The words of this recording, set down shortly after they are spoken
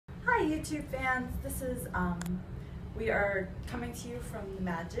Hi YouTube fans, this is, we are coming to you from the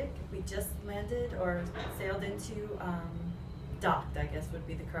Magic. We just landed or sailed into, docked I guess would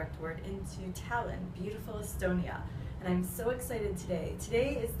be the correct word, into Tallinn, beautiful Estonia. And I'm so excited today.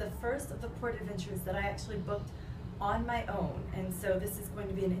 Today is the first of the port adventures that I actually booked on my own. And so this is going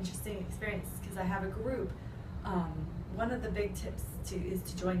to be an interesting experience because I have a group. One of the big tips is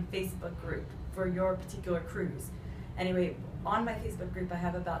to join Facebook group for your particular cruise. Anyway, on my Facebook group I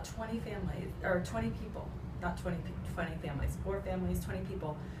have about 20 families, or 20 people, not 20 families, 4 families, 20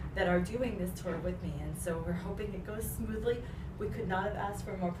 people that are doing this tour with me, and so we're hoping it goes smoothly. We could not have asked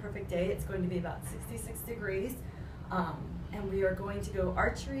for a more perfect day. It's going to be about 66 degrees, and we are going to go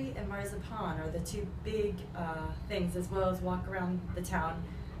archery and marzipan are the two big things, as well as walk around the town,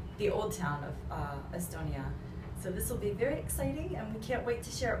 the old town of Estonia. So this will be very exciting and we can't wait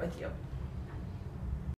to share it with you.